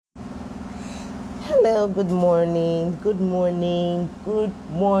Hello, good morning, good morning,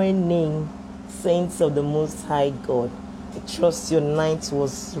 saints of the Most High God. I trust your night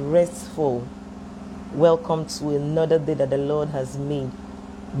was restful. Welcome to another day that the Lord has made.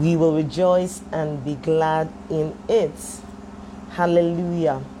 We will rejoice and be glad in it.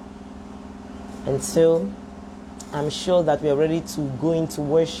 Hallelujah. And so, I'm sure that we are ready to go into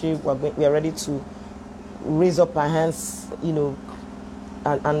worship. We are ready to raise up our hands,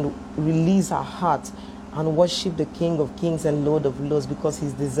 and release our heart and worship the King of Kings and Lord of Lords because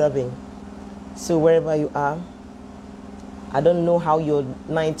he's deserving. So wherever you are, I don't know how your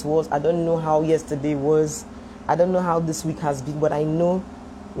night was. I don't know how yesterday was. I don't know how this week has been, but I know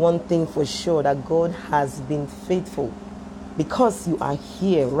one thing for sure, that God has been faithful because you are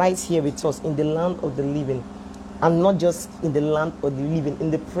here, right here with us in the land of the living, and not just in the land of the living,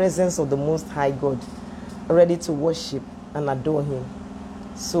 in the presence of the Most High God, ready to worship and adore him.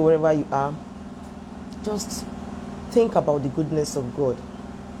 So wherever you are, just think about the goodness of God,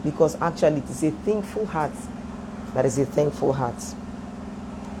 because actually it is a thankful heart that is a thankful heart.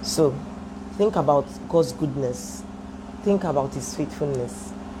 So think about God's goodness. Think about his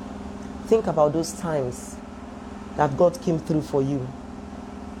faithfulness. Think about those times that God came through for you,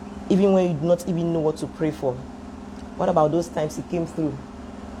 even when you do not even know what to pray for. What about those times he came through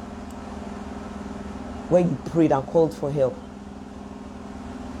when you prayed and called for help?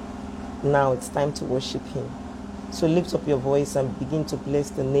 Now it's time to worship him. So lift up your voice and begin to bless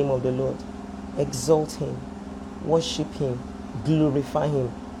the name of the Lord. Exalt him, worship him, glorify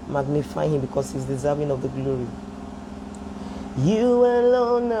him, magnify him, because he's deserving of the glory. You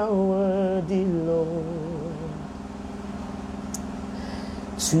alone are worthy, Lord,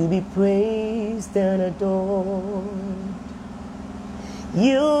 to be praised and adored.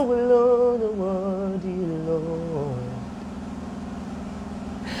 You alone are worthy, Lord,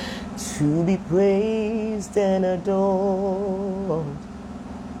 to be praised and adored.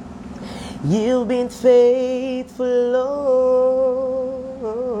 You've been faithful,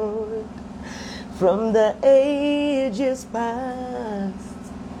 Lord, from the ages past.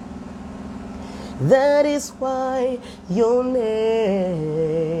 That is why your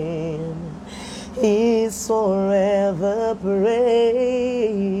name is forever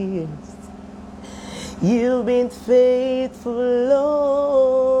praised. You've been faithful,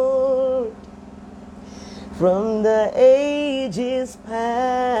 Lord, from the ages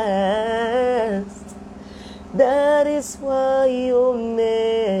past. That is why your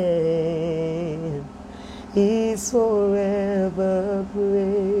name is forever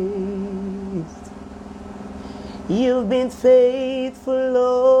praised. You've been faithful,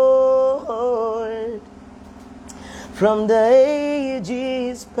 Lord, from the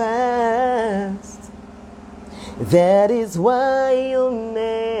ages past. That is why your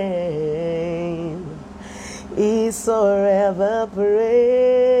name is forever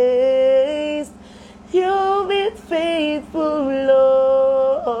praised. You've been faithful,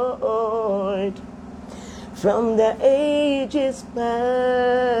 Lord, from the ages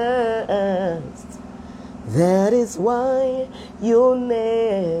past. That is why your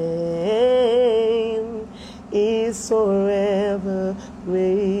name is forever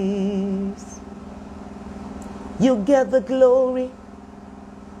praised. You get the glory,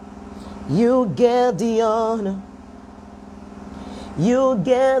 you get the honor, you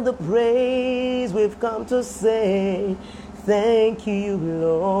get the praise. We've come to say thank you,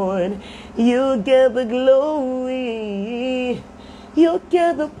 Lord. You get the glory, you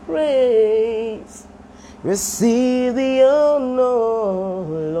get the praise. Receive the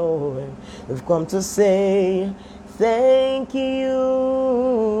honor, Lord. We've come to say thank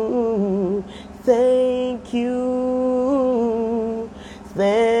you, thank you,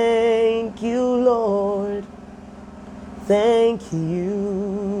 thank you, Lord, thank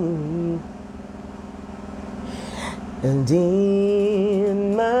you. And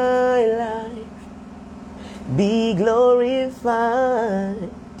in my life, be glorified,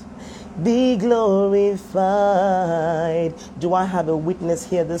 be glorified. Do I have a witness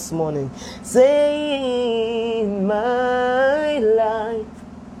here this morning? Say in my life,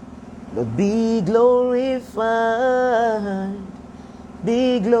 Lord, be glorified,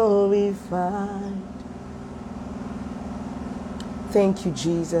 be glorified. Thank you,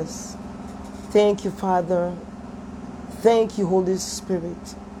 Jesus. Thank you, Father. Thank you, Holy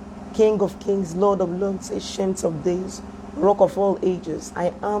Spirit. King of kings, Lord of lords, ancient of days, Rock of all ages.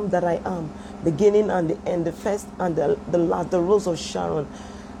 I am that I am, beginning and the end, the first and the last, the Rose of Sharon,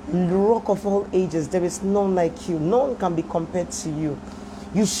 Rock of all ages. There is none like you. None can be compared to you.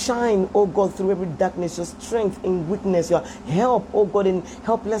 You shine, oh God, through every darkness. Your strength in weakness. Your help, oh God, in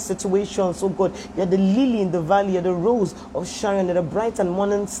helpless situations. Oh God, you're the lily in the valley. You're the rose of Sharon. You're the bright and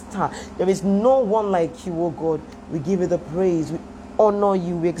morning star. There is no one like you, oh God. We give you the praise. We honor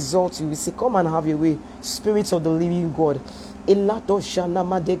you. We exalt you. We say, come and have your way. Spirit of the living God. Elatosha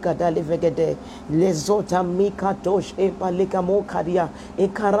namadeka dalevegede lezota mikatosh epaleka mokaria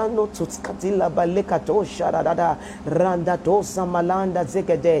ekarano tutskatila balekatosha radada randa tosa malanda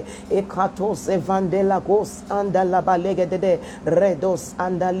zegede ekatos evandela gos andala balegede redos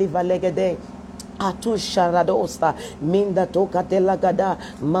andaliva legede Atusharadosta minda toka telagada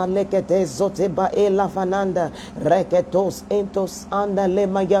malekete zoteba elafananda reketos entos anda le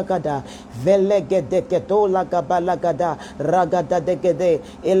mayagada velegede ketola gabalagada ragada degede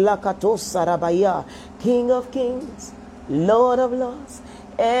elakatos sarabaya. King of kings, Lord of lords,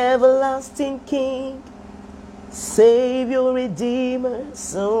 everlasting King, Savior, Redeemer,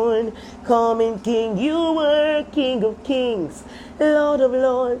 Son, coming King. You were King of kings, Lord of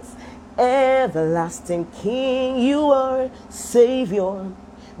lords, everlasting King. You are Savior,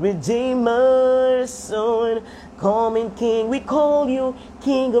 Redeemer, Son, coming King. We call you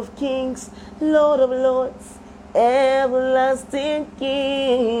King of kings, Lord of lords, everlasting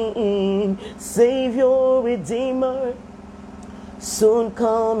King, Savior, Redeemer, soon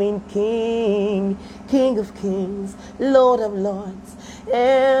coming King. King of kings, Lord of lords,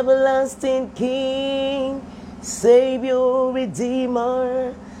 everlasting King, Savior,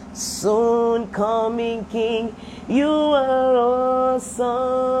 Redeemer, soon coming King. You are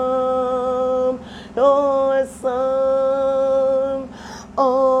awesome, awesome,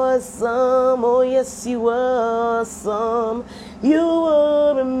 awesome. Oh yes, you are awesome. You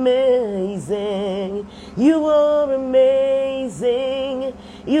are amazing. You are amazing.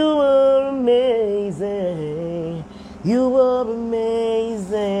 You are amazing. You are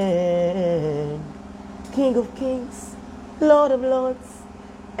amazing. King of kings, Lord of lords,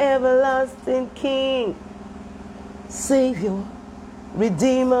 everlasting King, Savior,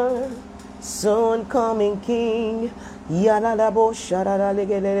 Redeemer, soon coming King. Yanadabo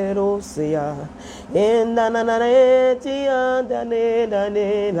Sharalegerosia and Nananatia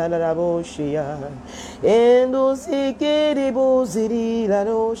Dane Lanabosia and Usikiribo Ziri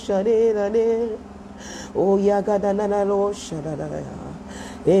Lano Shadane. Oh Yagadana Shadaya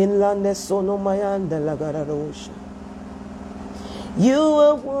in Landesono Mayanda Lagarosha. You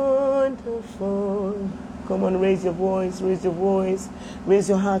are wonderful. Come on, raise your voice, raise your voice, raise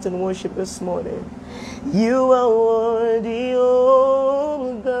your heart and worship this morning. You are worthy,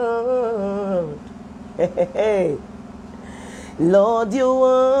 oh God. Hey, hey. Lord, you're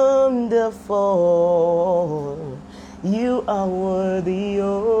wonderful. You are worthy,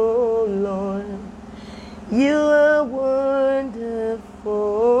 oh Lord. You are wonderful.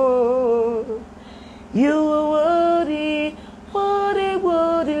 You are worthy, worthy,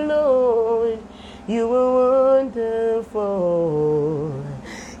 worthy, Lord. You are wonderful.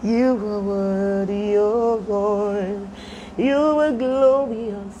 You are worthy, oh Lord. You are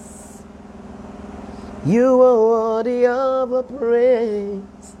glorious. You are worthy of a praise.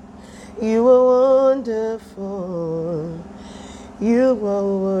 You are wonderful. You are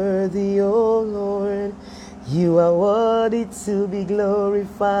worthy, oh Lord. You are worthy to be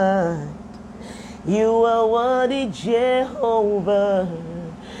glorified. You are worthy, Jehovah.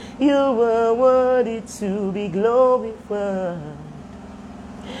 You are worthy to be glorified.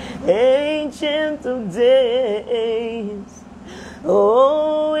 Ancient of days,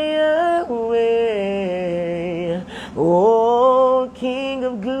 oh Yahweh, oh King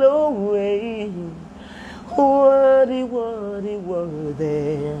of glory, worthy, worthy,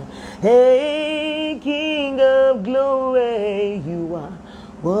 worthy. Hey, King of glory, you are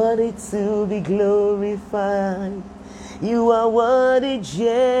worthy to be glorified. You are worthy,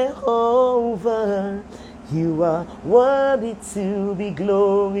 Jehovah. You are worthy to be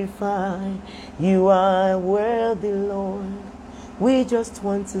glorified. You are worthy, Lord. We just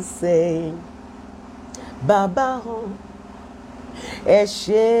want to say, Baba,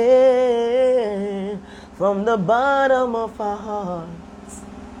 Eshe, from the bottom of our hearts.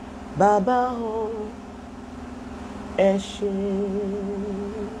 Baba, Eshe.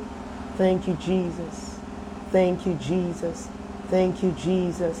 Thank you, Jesus. Thank you, Jesus. Thank you,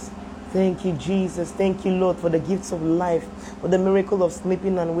 Jesus. Thank you, Jesus. Thank you, Lord, for the gifts of life, for the miracle of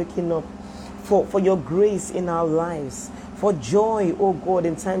sleeping and waking up, for your grace in our lives, for joy, oh God,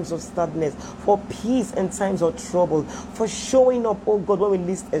 in times of sadness, for peace in times of trouble, for showing up, oh God, when we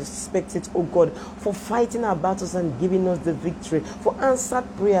least expect it, oh God, for fighting our battles and giving us the victory, for answered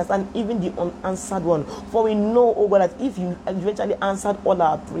prayers and even the unanswered one. For we know, oh God, that if you eventually answered all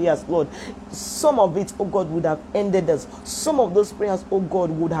our prayers, Lord, some of it, oh God, would have ended us. Some of those prayers, oh God,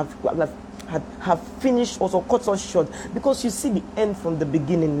 would have finished us or cut us short, because you see the end from the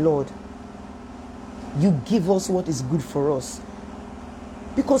beginning, Lord. You give us what is good for us,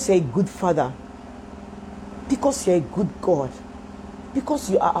 because you're a good Father, because you're a good God,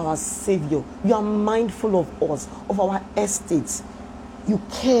 because you are our Savior. You are mindful of us, of our estates. You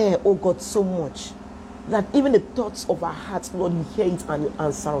care, oh God, so much that even the thoughts of our hearts, Lord, you hear it and you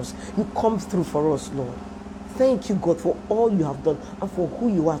answer us. You come through for us, Lord. Thank you, God, for all you have done and for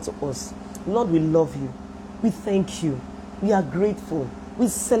who you are to us. Lord, we love you. We thank you. We are grateful. We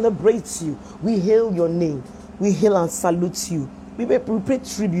celebrate you. We hail your name. We hail and salute you. We pay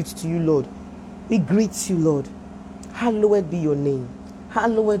tribute to you, Lord. We greet you, Lord. Hallowed be your name.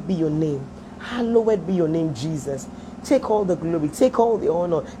 Hallowed be your name. Hallowed be your name, Jesus. Take all the glory. Take all the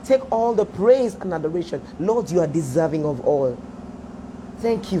honor. Take all the praise and adoration. Lord, you are deserving of all.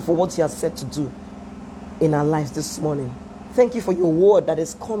 Thank you for what you are set to do in our lives this morning. Thank you for your word that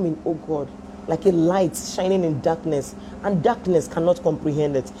is coming, oh God, like a light shining in darkness, and darkness cannot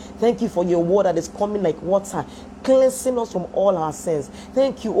comprehend it. Thank you for your word that is coming like water, cleansing us from all our sins.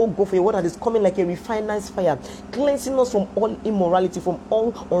 Thank you, oh God, for your word that is coming like a refiner's fire, cleansing us from all immorality, from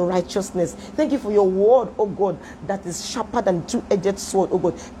all unrighteousness. Thank you for your word, oh God, that is sharper than two-edged sword, oh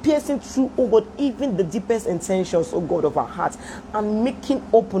God, piercing through, oh God, even the deepest intentions, oh God, of our hearts, and making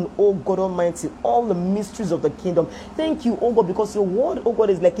open, oh God Almighty, all the mysteries of the kingdom. Thank you, oh God, because your word, oh God,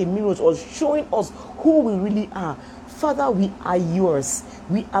 is like a mirror to us, showing us who we really are. Father, we are yours.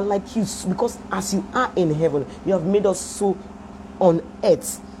 We are like you, because as you are in heaven, you have made us so on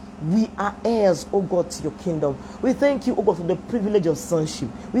earth. We are heirs, oh God, to your kingdom. We thank you, oh God, for the privilege of sonship.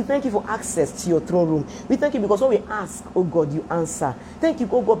 We thank you for access to your throne room. We thank you because when we ask, oh God, you answer. Thank you,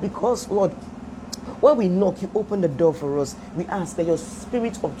 oh God, because, Lord, when we knock, you open the door for us. We ask that your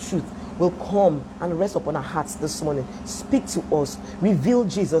spirit of truth will come and rest upon our hearts this morning. Speak to us. Reveal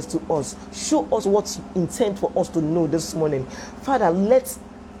Jesus to us. Show us what you intend for us to know this morning. Father, let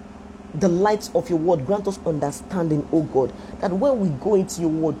the light of your word grant us understanding, oh God, that when we go into your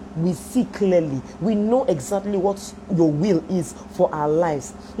word, we see clearly. We know exactly what your will is for our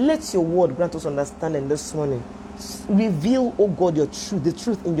lives. Let your word grant us understanding this morning. Reveal, oh God, your truth, the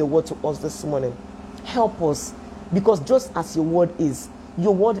truth in your word to us this morning. Help us, because just as your word is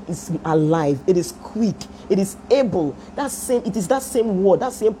alive, it is quick, it is able. It is that same word,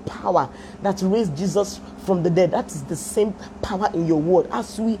 that same power that raised Jesus from the dead. That is the same power in your word.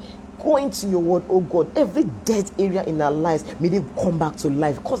 As we go into your word, oh God, every dead area in our lives, may they come back to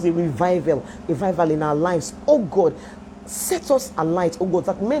life. Cause a revival in our lives, oh God. Set us alight, oh God,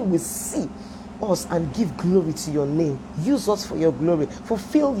 that men will see us and give glory to your name. Use us for your glory.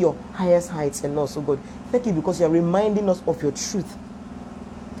 Fulfill your highest heights in us, oh God. Thank you because you are reminding us of your truth,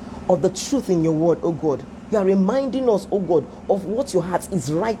 of the truth in your word, oh God. You are reminding us, oh God, of what your heart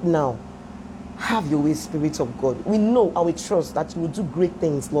is right now. Have your way, Spirit of God. We know and we trust that you will do great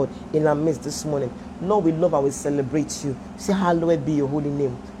things, Lord, in our midst this morning. Lord, we love and we celebrate you. Say, hallowed be your holy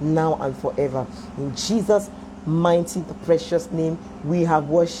name, now and forever. In Jesus' mighty, precious name, we have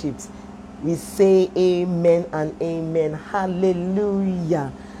worshipped. We say amen and amen.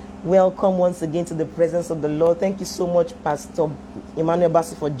 Hallelujah. Welcome once again to the presence of the Lord. Thank you so much, Pastor Emmanuel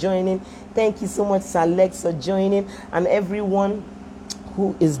Bassi, for joining. Thank you so much, Sir Lex, for joining. And everyone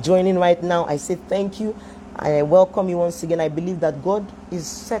who is joining right now, I say thank you. I welcome you once again. I believe that God is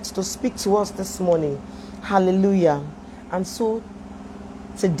set to speak to us this morning. Hallelujah. And so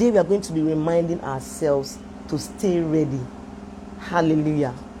today we are going to be reminding ourselves to stay ready.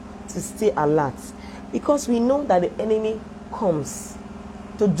 Hallelujah. To stay alert. Because we know that the enemy comes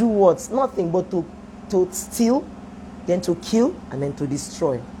to do what? Nothing but to steal, then to kill, and then to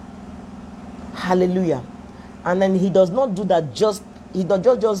destroy. Hallelujah. And then he does not do that he does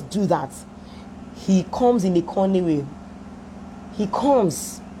not just do that. He comes in a cunning way. He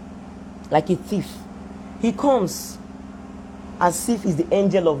comes like a thief. He comes as if he's the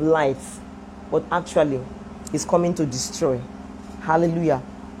angel of light, but actually he's coming to destroy. Hallelujah.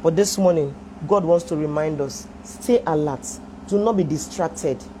 But this morning, God wants to remind us, stay alert. Do not be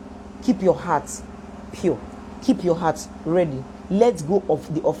distracted. Keep your heart pure. Keep your heart ready. Let go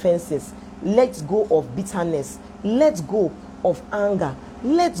of the offenses. Let go of bitterness. Let go of anger.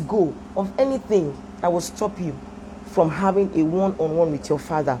 Let go of anything that will stop you from having a one-on-one with your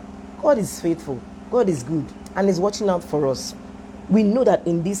Father. God is faithful. God is good and is watching out for us. We know that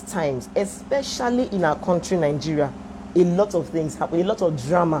in these times, especially in our country, Nigeria, a lot of things happen, a lot of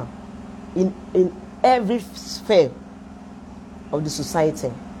drama in every sphere of the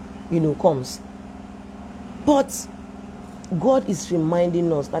society, comes. But God is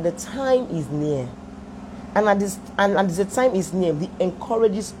reminding us that the time is near. And as the time is near, He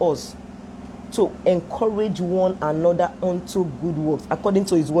encourages us to encourage one another unto good works, according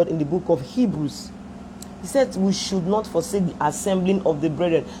to His word in the book of Hebrews. He said we should not forsake the assembling of the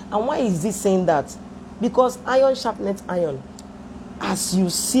brethren. And why is He saying that? Because iron sharpeneth iron. As you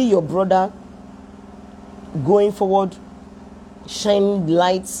see your brother going forward, shining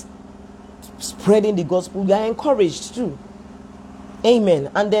lights, spreading the gospel, you are encouraged too. Amen.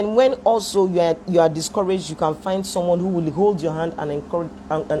 And then when also you are discouraged, you can find someone who will hold your hand and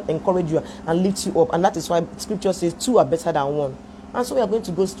encourage you and lift you up. And that is why Scripture says two are better than one. And so we are going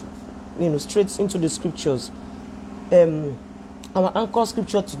to go straight into the scriptures. Our anchor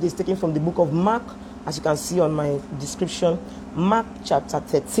scripture today is taken from the book of Mark, as you can see on my description. Mark chapter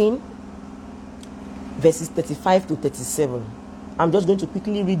 13, verses 35 to 37. I'm just going to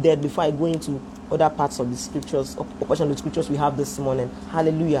quickly read that before I go into other parts of the scriptures, or portion of the scriptures we have this morning.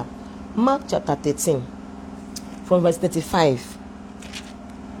 Hallelujah. Mark chapter 13, from verse 35.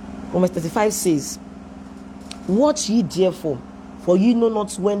 From verse 35 says, "Watch ye therefore, for ye know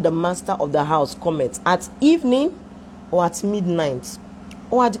not when the master of the house cometh, at evening, or at midnight,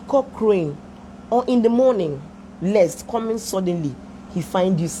 or at the cock crowing, or in the morning, lest coming suddenly he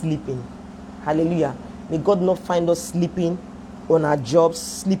find you sleeping." Hallelujah. May God not find us sleeping on our jobs,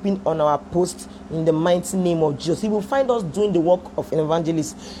 sleeping on our posts, in the mighty name of Jesus. He will find us doing the work of an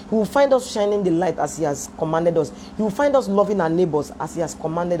evangelist. He will find us shining the light as He has commanded us. He will find us loving our neighbors as He has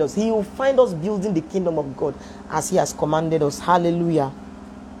commanded us. He will find us building the kingdom of God as He has commanded us. Hallelujah.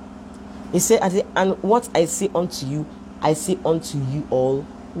 He said, "And what I say unto you, I say unto you all,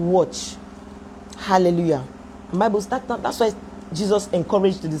 watch." Hallelujah. The Bible, that's why Jesus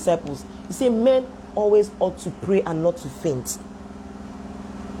encouraged the disciples. He said, men always ought to pray and not to faint.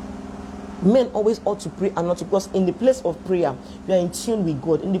 Men always ought to pray and not to, because in the place of prayer, you are in tune with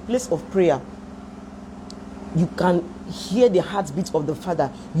God. In the place of prayer, you can hear the heartbeat of the Father.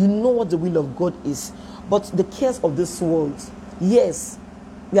 You know what the will of God is. But the cares of this world, yes,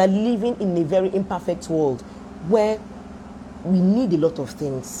 we are living in a very imperfect world where we need a lot of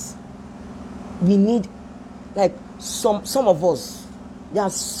things. We need, like some of us, there are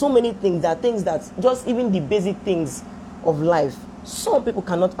so many things. There are things that just even the basic things of life, some people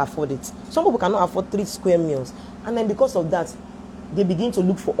cannot afford it. Some people cannot afford 3 square meals. And then because of that, they begin to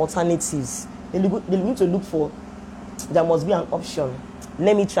look for alternatives. They begin to look for, there must be an option.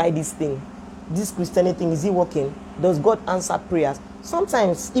 Let me try this thing. This Christianity thing, is it working? Does God answer prayers?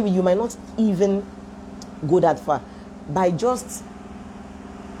 Sometimes even you might not even go that far by just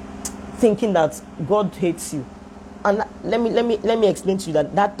thinking that God hates you. And let me explain to you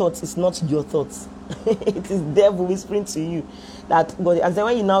that thought is not your thoughts. It is devil whispering to you that God. And then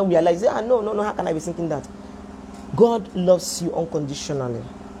when you now realize, no, how can I be thinking that? God loves you unconditionally,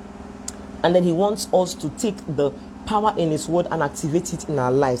 and then He wants us to take the power in His word and activate it in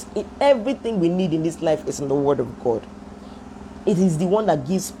our lives. Everything we need in this life is in the word of God. It is the one that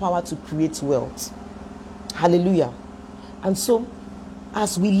gives power to create wealth. Hallelujah. And so,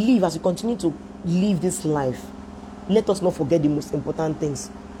 as we continue to live this life, let us not forget the most important things.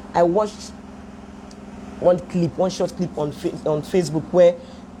 I watched one short clip on Facebook where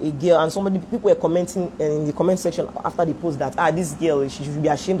a girl, and people were commenting in the comment section after the post that this girl, she should be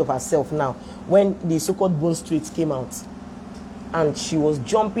ashamed of herself now, when the so-called Bone Street came out, and she was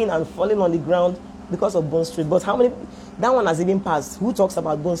jumping and falling on the ground because of Bone Street. But that one has even passed. Who talks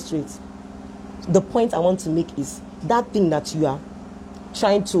about Bone Street? The point I want to make is that thing that you are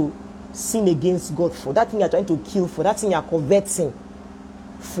trying to sin against God for, that thing you are trying to kill for, that thing you are coveting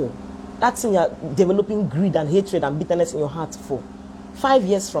for, that thing you are developing greed and hatred and bitterness in your heart for, 5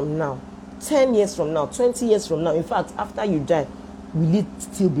 years from now, 10 years from now, 20 years from now, in fact, after you die, will it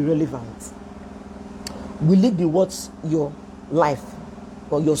still be relevant? Will it be worth your life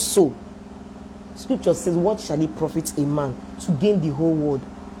or your soul? Scripture says, what shall it profit a man to gain the whole world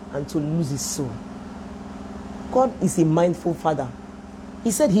and to lose his soul? God is a mindful Father. He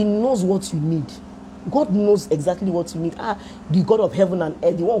said He knows what you need. God knows exactly what you need. The God of heaven and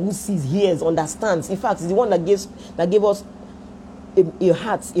earth, the one who sees, hears, understands. In fact, He's the one that gave us a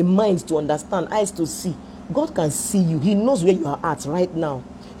heart, a mind to understand, eyes to see. God can see you. He knows where you are at right now.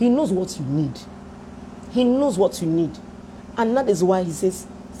 He knows what you need. He knows what you need. And that is why He says,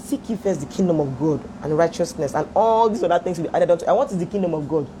 seek ye first the kingdom of God and righteousness, and all these other things will be added unto you. And what is the kingdom of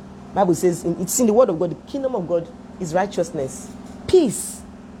God? Bible says, it's in the word of God, the kingdom of God is righteousness, peace,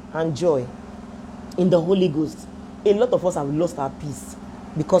 and joy in the Holy Ghost. A lot of us have lost our peace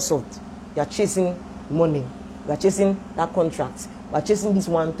because of we are chasing money, we are chasing that contract, we are chasing this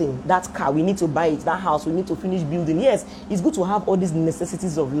one thing, that car, we need to buy it, that house, we need to finish building. Yes, it's good to have all these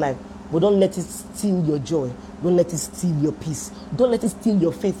necessities of life, but don't let it steal your joy. Don't let it steal your peace. Don't let it steal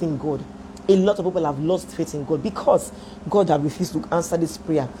your faith in God. A lot of people have lost faith in God because God has refused to answer this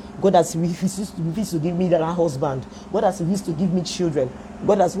prayer. God has refused to give me that husband. God has refused to give me children.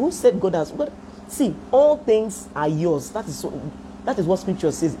 Who said God has? See, all things are yours. That is what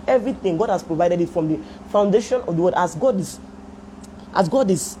Scripture says. Everything God has provided it from the foundation of the world. As God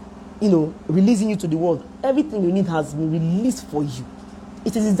is, releasing you to the world, everything you need has been released for you.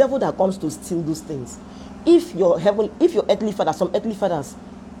 It is the devil that comes to steal those things. If your earthly father, some earthly fathers,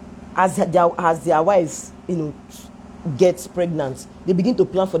 as their wives, get pregnant, they begin to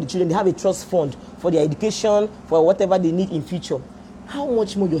plan for the children. They have a trust fund for their education, for whatever they need in future. How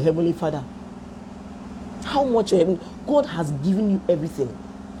much more your heavenly Father? How much God has given you everything,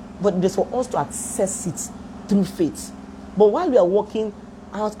 but it is for us to access it through faith. But while we are working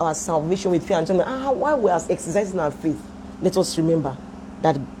out our salvation with fear and trembling, while we are exercising our faith, let us remember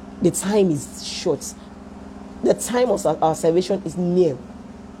that the time is short. The time of our salvation is nearer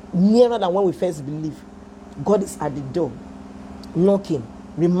than when we first believe. God is at the door, knocking,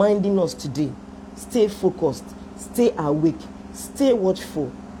 reminding us today. Stay focused, stay awake, stay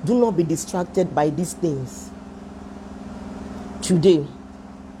watchful. Do not be distracted by these things. Today,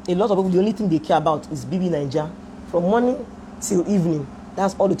 a lot of people, the only thing they care about is BB Naija. From morning till evening,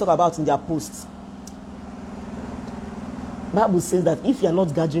 that's all they talk about in their posts. Bible says that if you are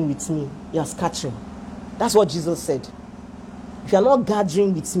not gathering with me, you are scattering. That's what Jesus said. If you are not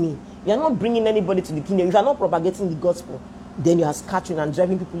gathering with me, you are not bringing anybody to the kingdom, if you are not propagating the gospel, then you are scattering and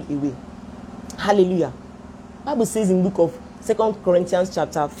driving people away. Hallelujah. Bible says in the book of 2 Corinthians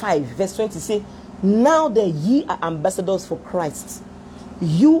chapter 5, verse 20, say, now that ye are ambassadors for Christ.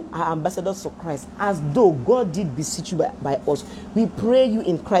 You are ambassadors for Christ, as though God did beseech you by us. We pray you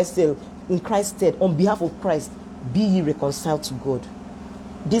in Christ's stead, on behalf of Christ, be ye reconciled to God.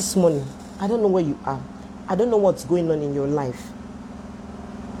 This morning, I don't know where you are. I don't know what's going on in your life.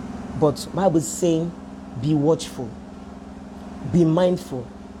 But Bible is saying, be watchful. Be mindful.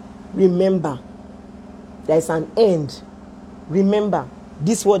 Remember, there is an end. Remember,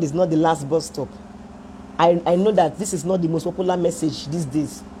 this world is not the last bus stop. I know that this is not the most popular message these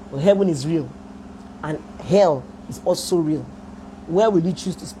days. But heaven is real. And hell is also real. Where will you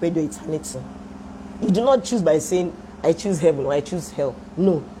choose to spend your eternity? You do not choose by saying, I choose heaven or I choose hell.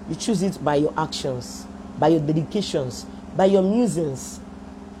 No, you choose it by your actions, by your dedications, by your musings.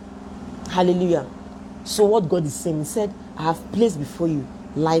 Hallelujah. So what God is saying, He said, I have placed before you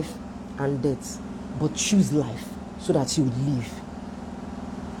life and death. But choose life so that you would live.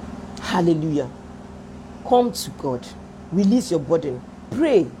 Hallelujah. Come to God. Release your burden.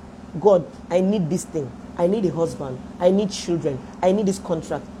 Pray. God, I need this thing. I need a husband. I need children. I need this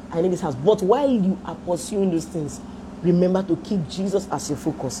contract. I need this house. But while you are pursuing those things, remember to keep Jesus as your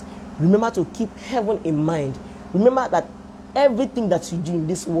focus. Remember to keep heaven in mind. Remember that everything that you do in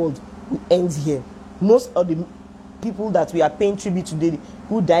this world will end here. Most of the people that we are paying tribute today,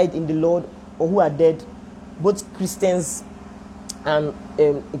 who died in the Lord or who are dead, both Christians and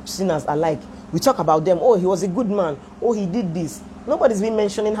sinners alike, we talk about them. Oh, he was a good man. Oh, he did this. Nobody's been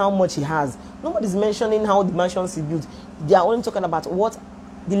mentioning how much he has. Nobody's mentioning how the mansions he built. They are only talking about what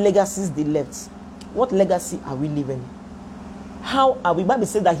the legacies they left. What legacy are we leaving? How are we? Bible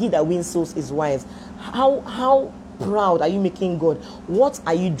says that he that wins souls is wise. How proud are you making God? What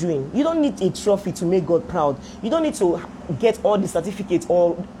are you doing? You don't need a trophy to make God proud. You don't need to get all the certificates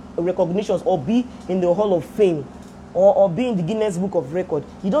or recognitions or be in the Hall of Fame or be in the Guinness Book of Record.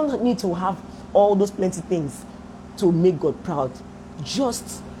 You don't need to have all those plenty things to make God proud.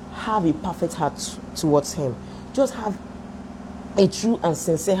 Just have a perfect heart towards Him. Just have a true and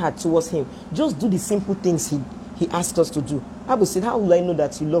sincere heart towards Him. Just do the simple things He asked us to do. Bible said, how will I know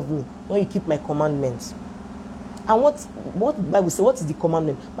that you love me when you keep my commandments? And what Bible says, what is the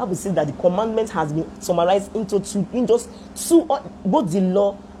commandment? Bible says that the commandment has been summarized into just two, both the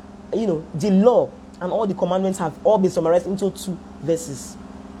law, the law and all the commandments have all been summarized into 2 verses.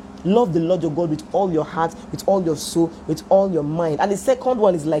 Love the Lord your God with all your heart, with all your soul, with all your mind. And the second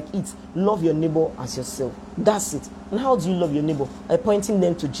one is like it. Love your neighbor as yourself. That's it. And how do you love your neighbor? By pointing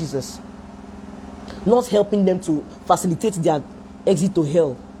them to Jesus. Not helping them to facilitate their exit to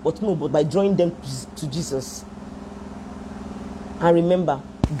hell. But by drawing them to Jesus. And remember,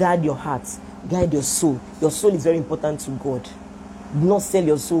 guard your heart. Guide your soul. Your soul is very important to God. Do not sell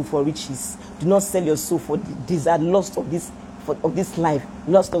your soul for riches. Do not sell your soul for the desire, lust of this life,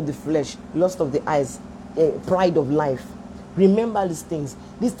 lust of the flesh, lust of the eyes, pride of life. Remember these things.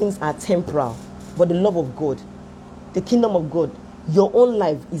 These things are temporal, but the love of God, the kingdom of God, your own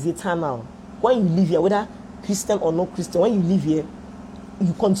life is eternal. When you live here, whether Christian or not Christian, when you live here,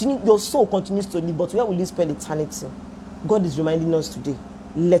 you continue, your soul continues to live, but where will you spend eternity? God is reminding us today,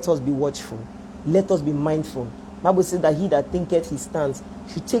 let us be watchful. Let us be mindful. Bible says that he that thinketh he stands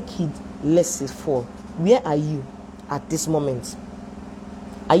should take heed lest he fall. Where are you at this moment?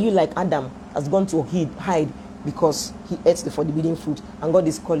 Are you like Adam, has gone to hide because he ate the forbidden fruit and God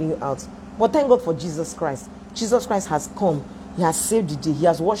is calling you out? But thank God for Jesus Christ. Jesus Christ has come. He has saved the day. He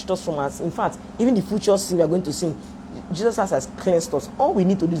has washed us from us. In fact, even the future sin we are going to sin, Jesus has cleansed us. All we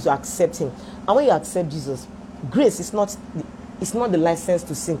need to do is to accept him. And when you accept Jesus, grace is not the license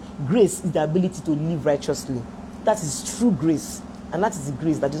to sin. Grace is the ability to live righteously. That is true grace. And that is the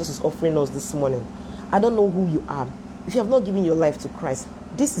grace that Jesus is offering us this morning. I don't know who you are. If you have not given your life to Christ,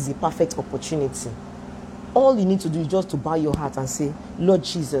 this is a perfect opportunity. All you need to do is just to bow your heart and say, Lord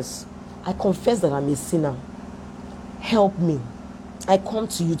Jesus, I confess that I'm a sinner. Help me. I come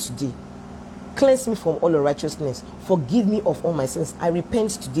to you today. Cleanse me from all unrighteousness. Forgive me of all my sins. I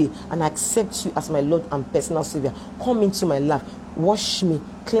repent today and accept you as my Lord and personal Savior. Come into my life. Wash me,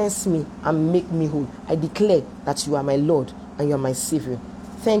 cleanse me, and make me whole. I declare that you are my Lord and you are my Savior.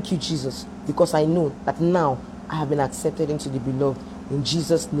 Thank you, Jesus, because I know that now I have been accepted into the beloved. In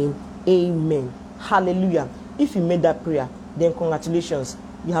Jesus' name, amen. Hallelujah. If you made that prayer, then congratulations.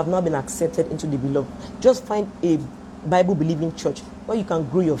 You have now been accepted into the beloved. Just find a Bible-believing church where you can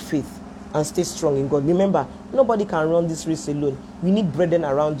grow your faith and stay strong in God. Remember, nobody can run this race alone. You need brethren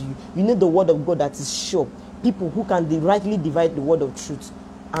around you. You need the word of God that is sure. People who can rightly divide the word of truth.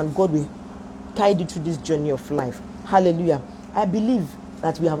 And God will guide you through this journey of life. Hallelujah. I believe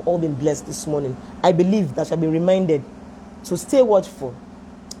that we have all been blessed this morning. I believe that you have been reminded to stay watchful,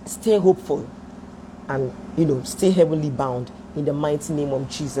 stay hopeful, and stay heavenly bound in the mighty name of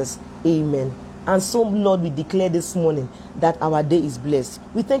Jesus. Amen. And so, Lord, we declare this morning that our day is blessed.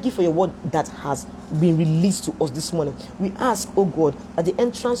 We thank you for your word that has been released to us this morning. We ask, oh God, that the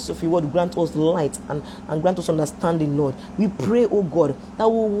entrance of your word grant us light and grant us understanding, Lord. We pray, oh God, that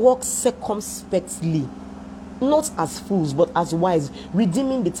we'll walk circumspectly, not as fools, but as wise,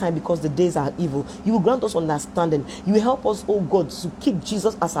 redeeming the time because the days are evil. You will grant us understanding. You will help us, oh God, to keep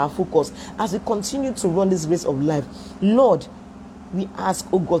Jesus as our focus as we continue to run this race of life. Lord, we ask,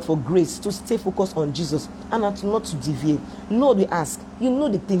 oh God, for grace to stay focused on Jesus and not to deviate. Lord, we ask, you know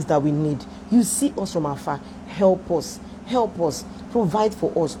the things that we need. You see us from afar. Help us. Help us. Provide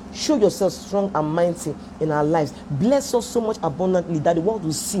for us. Show yourself strong and mighty in our lives. Bless us so much abundantly that the world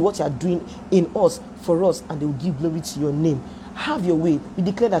will see what you are doing in us, for us, and they will give glory to your name. Have your way. We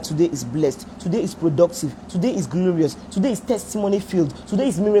declare that today is blessed. Today is productive. Today is glorious. Today is testimony filled. Today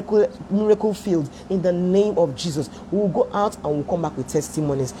is miracle filled. In the name of Jesus, we will go out and we'll come back with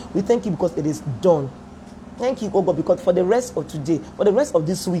testimonies. We thank you because it is done. Thank you, oh God, because for the rest of today, for the rest of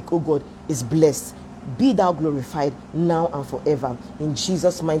this week, oh God, is blessed. Be thou glorified now and forever. In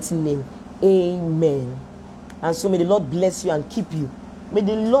Jesus' mighty name, amen. And so may the Lord bless you and keep you. May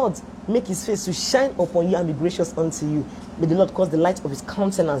the Lord make his face to shine upon you and be gracious unto you. May the Lord cause the light of his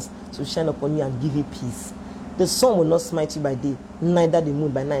countenance to shine upon you and give you peace. The sun will not smite you by day, neither the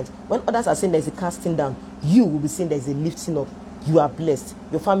moon by night. When others are saying there is a casting down, you will be saying there is a lifting up. You are blessed.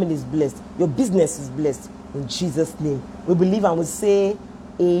 Your family is blessed. Your business is blessed. In Jesus' name, we believe and we say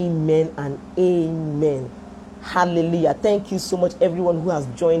amen and amen. Hallelujah. Thank you so much, everyone who has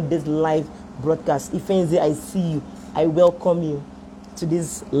joined this live broadcast. Ifenze, I see you. I welcome you to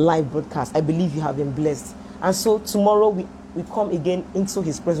this live broadcast. I believe you have been blessed. And so tomorrow we come again into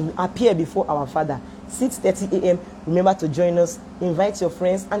his presence. We appear before our Father. 6:30 a.m. Remember to join us. Invite your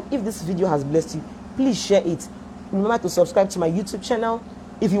friends. And if this video has blessed you, please share it. Remember to subscribe to my YouTube channel.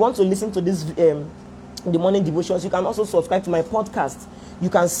 If you want to listen to this the morning devotions, you can also subscribe to my podcast. You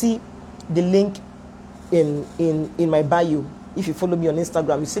can see the link in my bio. If you follow me on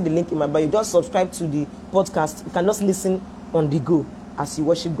Instagram, you see the link in my bio. Just subscribe to the podcast. You can just listen on the go as you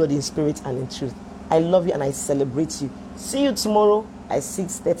worship God in spirit and in truth. I love you and I celebrate you. See you tomorrow at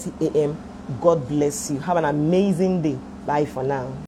 6:30 a.m. God bless you. Have an amazing day. Bye for now.